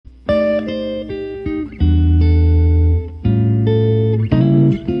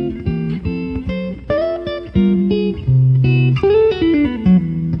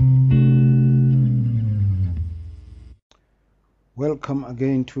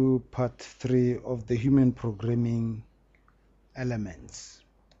again to part 3 of the human programming elements.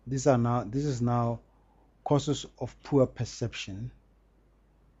 This is now causes of poor perception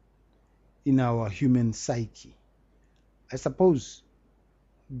in our human psyche. I suppose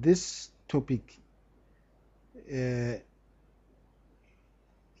this topic is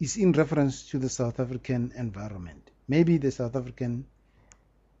in reference to the South African environment, maybe the South African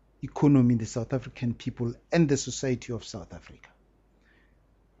economy, the South African people, and the society of South Africa,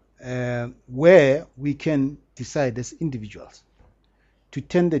 where we can decide as individuals to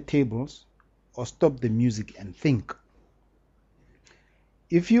turn the tables or stop the music and think.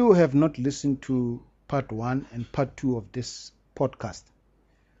 If you have not listened to part 1 and part 2 of this podcast,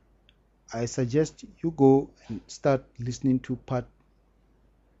 I suggest you go and start listening to part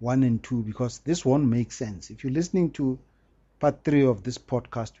 1 and 2, because this won't make sense. If you're listening to part 3 of this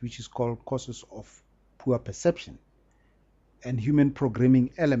podcast, which is called Causes of Poor Perception and Human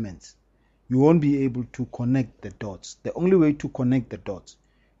Programming Elements, you won't be able to connect the dots. The only way to connect the dots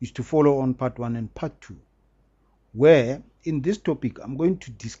is to follow on part 1 and part 2, where in this topic I'm going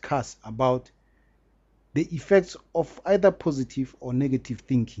to discuss about the effects of either positive or negative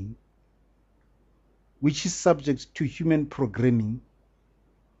thinking, which is subject to human programming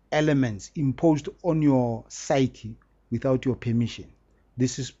elements imposed on your psyche without your permission.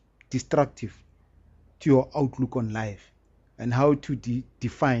 This is destructive to your outlook on life and how to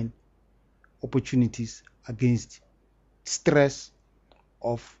define opportunities against stress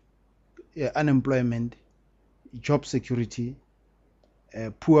of unemployment, job security,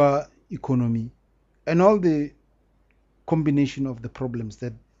 poor economy, and all the combination of the problems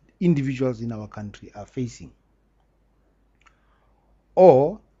that individuals in our country are facing,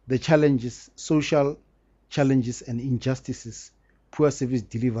 or the challenges, social challenges and injustices, poor service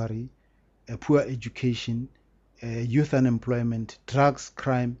delivery, poor education, youth unemployment, drugs,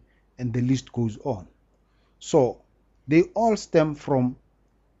 crime, and the list goes on. So they all stem from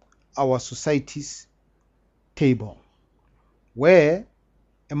our society's table, where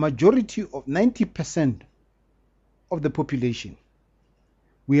a majority of 90% of the population,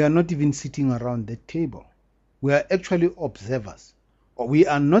 we are not even sitting around that table. We are actually observers, or we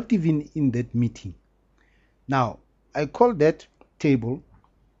are not even in that meeting. Now, I call that table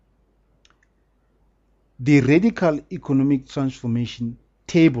the radical economic transformation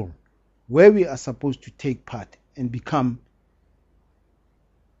table, where we are supposed to take part and become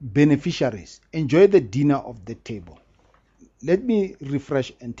beneficiaries, enjoy the dinner of the table. Let me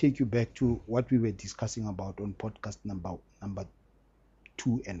refresh and take you back to what we were discussing about on podcast number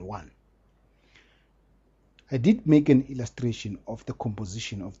 2 and 1. I did make an illustration of the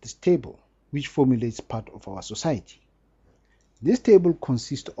composition of this table, which formulates part of our society. This table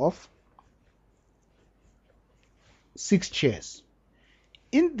consists of 6 chairs.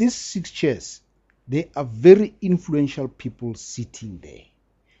 In these 6 chairs, there are very influential people sitting there.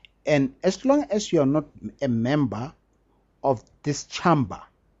 And as long as you are not a member of this chamber,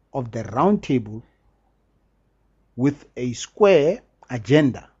 of the round table, with a square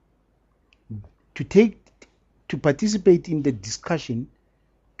agenda to participate in the discussion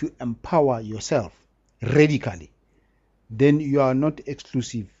to empower yourself radically, then you are not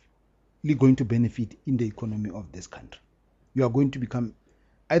exclusively going to benefit in the economy of this country. You are going to become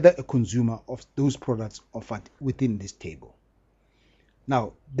either a consumer of those products offered within this table.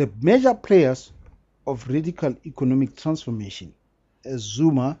 Now, the major players of radical economic transformation, as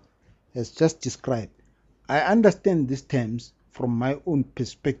Zuma has just described, I understand these terms from my own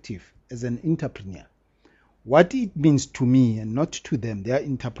perspective as an entrepreneur. What it means to me and not to them, their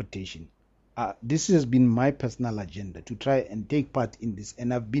interpretation. This has been my personal agenda to try and take part in this,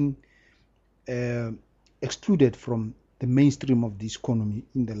 and I've been excluded from the mainstream of this economy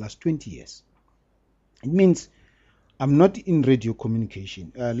in the last 20 years. It means I'm not in radio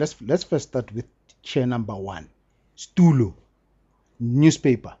communication. Let's first start with chair number 1, Stulo,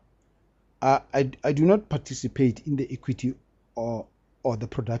 newspaper. I do not participate in the equity or the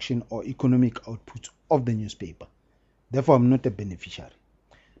production or economic output of the newspaper. Therefore, I'm not a beneficiary.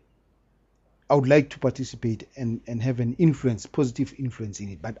 I would like to participate and have an influence, positive influence in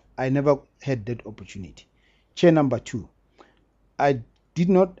it, but I never had that opportunity. Chair number 2, I do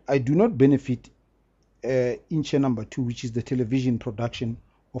not benefit in chair number 2, which is the television production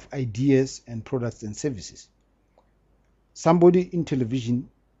of ideas and products and services. Somebody in television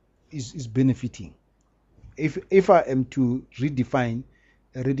is benefiting. If I am to redefine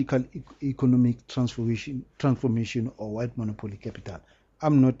a radical economic transformation or white monopoly capital,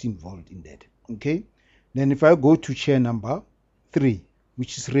 I'm not involved in that. Okay? Then if I go to chair number 3,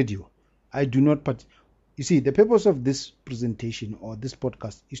 which is radio, I do not You see, the purpose of this presentation or this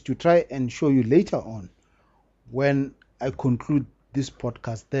podcast is to try and show you later on, when I conclude this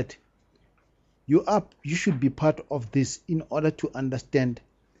podcast, that you should be part of this in order to understand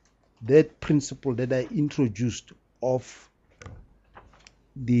that principle that I introduced of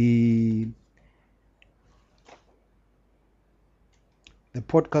the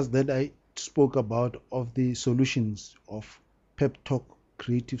podcast that I spoke about of the solutions of Pep Talk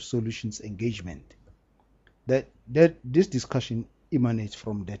Creative Solutions Engagement. That this discussion emanates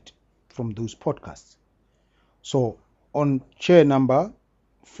from those podcasts. So on chair number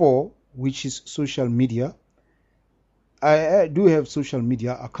 4, which is social media, I do have social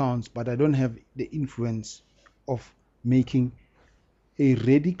media accounts, but I don't have the influence of making a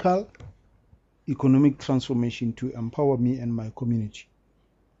radical economic transformation to empower me and my community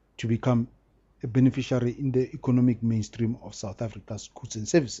to become a beneficiary in the economic mainstream of South Africa's goods and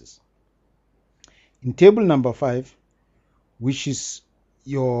services. In table number 5, which is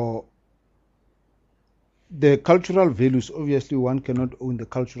the cultural values, obviously one cannot own the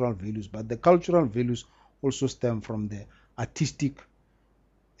cultural values, but the cultural values also stem from the artistic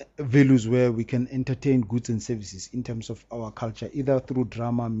values, where we can entertain goods and services in terms of our culture, either through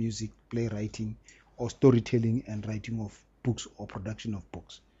drama, music, playwriting, or storytelling and writing of books or production of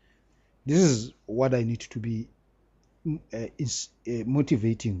books. This is what I need to be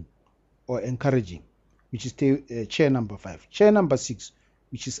motivating or encouraging, which is chair number 5. Chair number 6,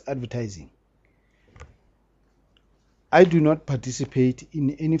 which is advertising. I do not participate in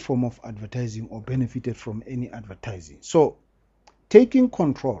any form of advertising or benefited from any advertising. So, taking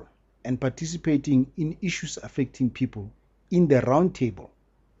control and participating in issues affecting people in the roundtable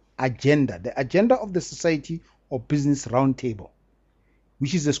agenda, the agenda of the society or business roundtable,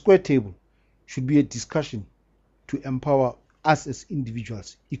 which is a square table, should be a discussion to empower us as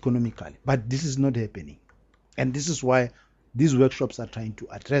individuals economically. But this is not happening. And this is why these workshops are trying to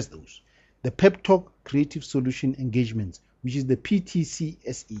address those. The Pep Talk Creative Solution Engagements, which is the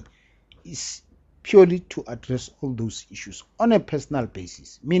PTCSE, is purely to address all those issues on a personal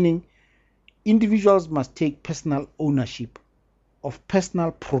basis, meaning individuals must take personal ownership of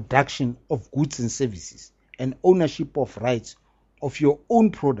personal production of goods and services and ownership of rights of your own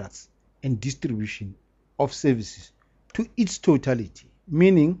products and distribution of services to its totality.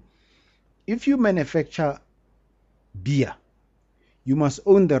 Meaning, if you manufacture beer, you must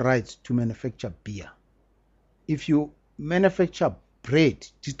own the rights to manufacture beer. If you manufacture bread,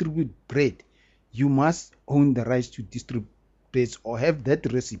 distribute bread, you must own the rights to distribute or have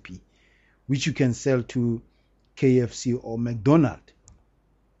that recipe which you can sell to KFC or McDonald's.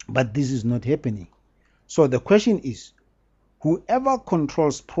 But this is not happening. So the question is, whoever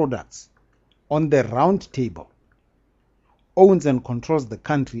controls products on the round table owns and controls the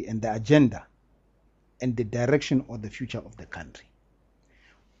country and the agenda and the direction or the future of the country.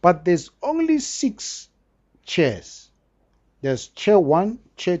 But there's only 6 chairs. There's chair 1,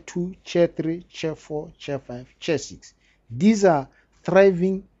 chair 2, chair 3, chair 4, chair 5, chair 6. These are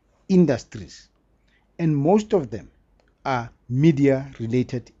thriving industries, and most of them are media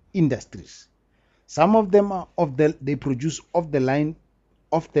related industries. Some of them are they produce off the line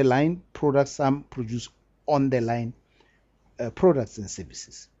products, some produce on the line products and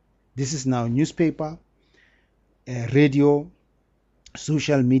services. This is now newspaper, radio,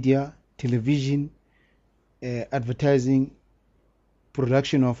 social media, television, advertising,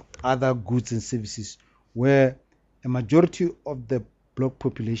 production of other goods and services, where a majority of the block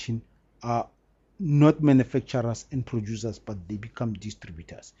population are not manufacturers and producers, but they become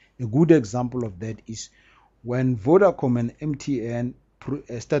distributors. A good example of that is when Vodacom and MTN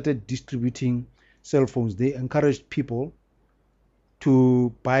started distributing cell phones. They encouraged people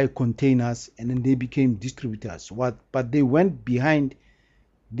to buy containers, and then they became distributors. But they went behind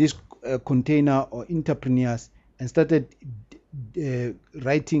these container or entrepreneurs and started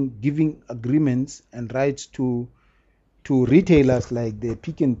giving agreements and rights to retailers like the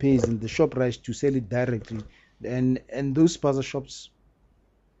Pick and Pays and the ShopRite to sell it directly, and those spaza shops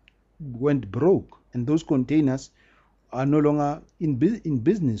went broke, and those containers are no longer in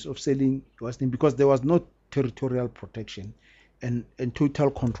business of selling because there was no territorial protection and total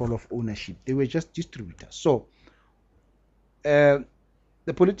control of ownership. They were just distributors. So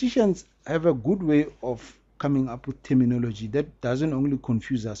the politicians have a good way of coming up with terminology that doesn't only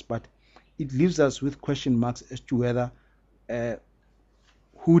confuse us, but it leaves us with question marks as to whether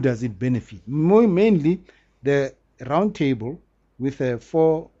who does it benefit. Mainly, the round table with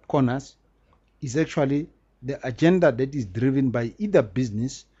 4 corners is actually the agenda that is driven by either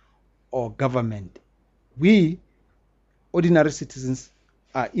business or government. We, ordinary citizens,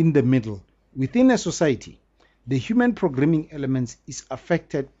 are in the middle Within a society, the human programming elements is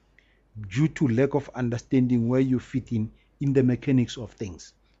affected due to lack of understanding where you fit in the mechanics of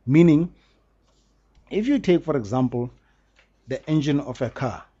things. Meaning, if you take, for example, the engine of a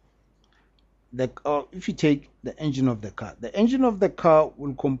car, if you take the engine of the car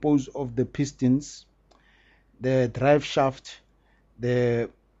will compose of the pistons, the drive shaft, the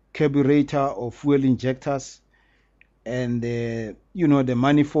carburetor or fuel injectors, and the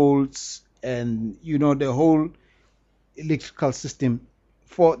manifolds, and the whole electrical system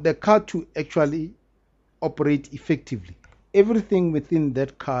for the car to actually operate effectively. Everything within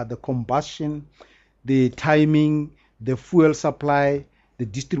that car, the combustion, the timing, the fuel supply, the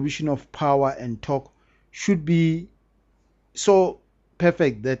distribution of power and torque should be so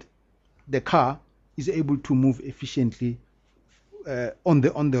perfect that the car is able to move efficiently on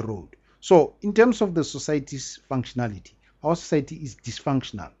the road. So in terms of the society's functionality, our society is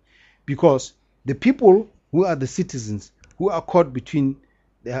dysfunctional because the people who are the citizens who are caught between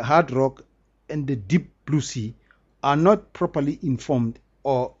the hard rock and the deep blue sea are not properly informed,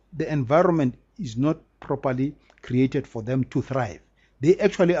 or the environment is not properly created for them to thrive. They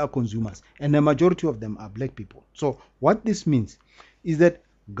actually are consumers, and the majority of them are black people. So what this means is that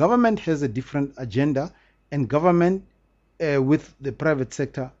government has a different agenda, and government with the private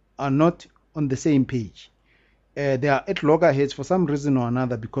sector are not on the same page. They are at loggerheads for some reason or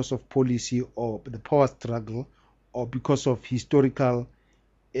another, because of policy or the power struggle, or because of historical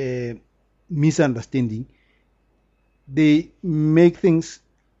misunderstanding. They make things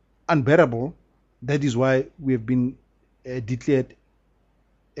unbearable. That is why we have been declared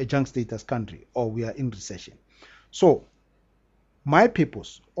a junk status country, or we are in recession. So my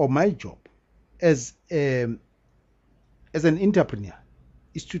purpose or my job as an entrepreneur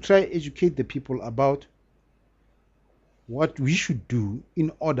is to try educate the people about what we should do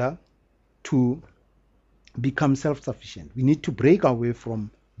in order to become self-sufficient. We need to break away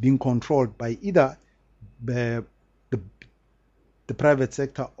from being controlled by either the private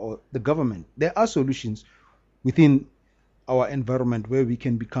sector or the government. There are solutions within our environment where we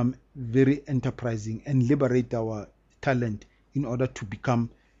can become very enterprising and liberate our talent in order to become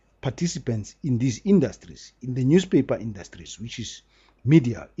participants in these industries, in the newspaper industries, which is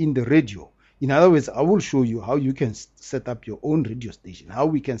media, in the radio. In other words, I will show you how you can set up your own radio station, how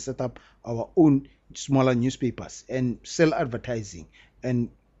we can set up our own smaller newspapers and sell advertising and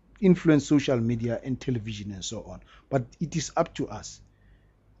influence social media and television and so on. But it is up to us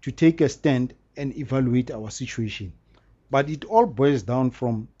to take a stand and evaluate our situation. But it all boils down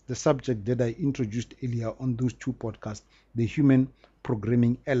from the subject that I introduced earlier on those two podcasts, the human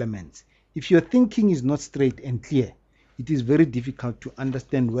programming elements. If your thinking is not straight and clear, it is very difficult to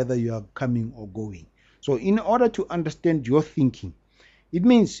understand whether you are coming or going. So in order to understand your thinking, it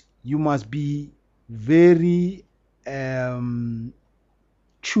means you must be very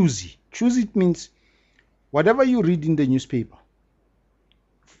choosy. Choosy means whatever you read in the newspaper,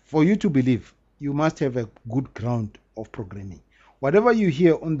 for you to believe, you must have a good ground of programming. Whatever you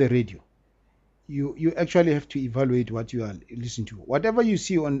hear on the radio, you actually have to evaluate what you are listening to. Whatever you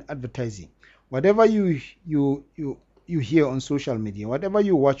see on advertising, whatever you hear on social media, whatever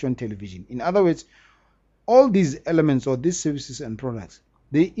you watch on television. In other words, all these elements or these services and products,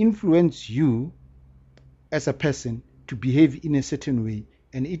 they influence you as a person to behave in a certain way,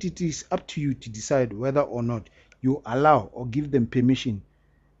 and it is up to you to decide whether or not you allow or give them permission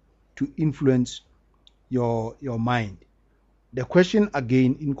to influence your mind. The question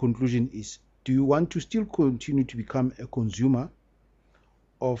again in conclusion is, do you want to still continue to become a consumer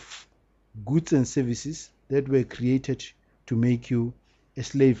of goods and services that were created to make you a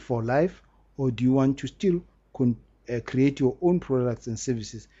slave for life, or do you want to still create your own products and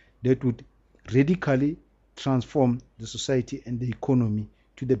services that would radically transform the society and the economy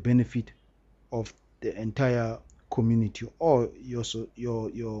to the benefit of the entire community or your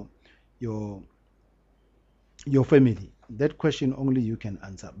family? That question only you can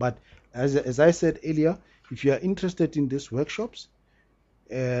answer. But as I said earlier, if you are interested in these workshops,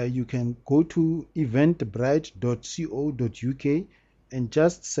 you can go to eventbrite.co.uk and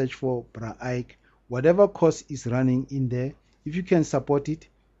just search for Bra Ike. Whatever course is running in there, if you can support it,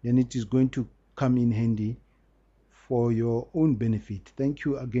 then it is going to come in handy for your own benefit. Thank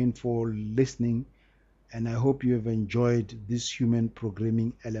you again for listening, and I hope you have enjoyed this Human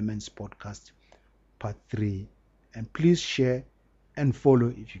Programming Elements podcast, part 3. And please share and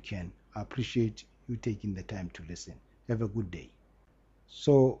follow if you can. I appreciate you taking the time to listen. Have a good day.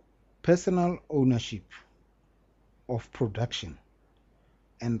 So, personal ownership of production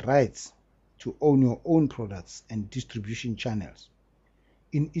and rights to own your own products and distribution channels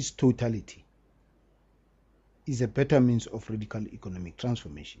in its totality is a better means of radical economic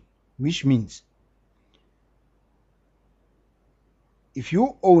transformation, which means if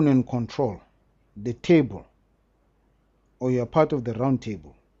you own and control the table, or you are part of the round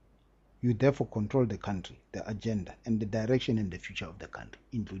table, you therefore control the country, the agenda, and the direction and the future of the country,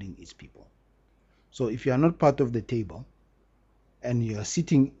 including its people. So if you are not part of the table and you are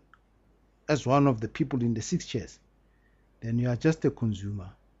sitting as one of the people in the 6 chairs, then you are just a consumer,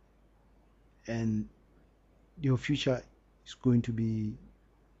 and your future is going to be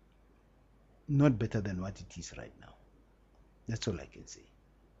not better than what it is right now. That's all I can say.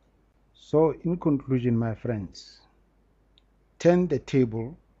 So in conclusion, my friends, turn the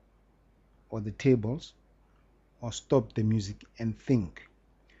table or the tables, or stop the music and think.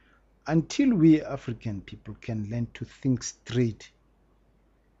 Until we African people can learn to think straight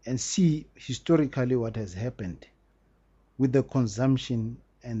and see historically what has happened with the consumption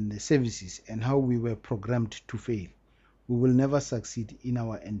and the services and how we were programmed to fail, we will never succeed in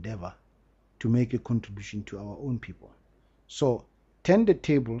our endeavor to make a contribution to our own people. So turn the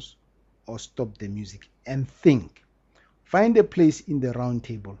tables or stop the music and think. Find a place in the round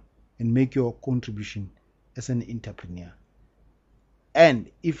table and make your contribution as an entrepreneur.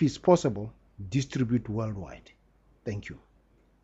 And if it's possible, distribute worldwide. Thank you.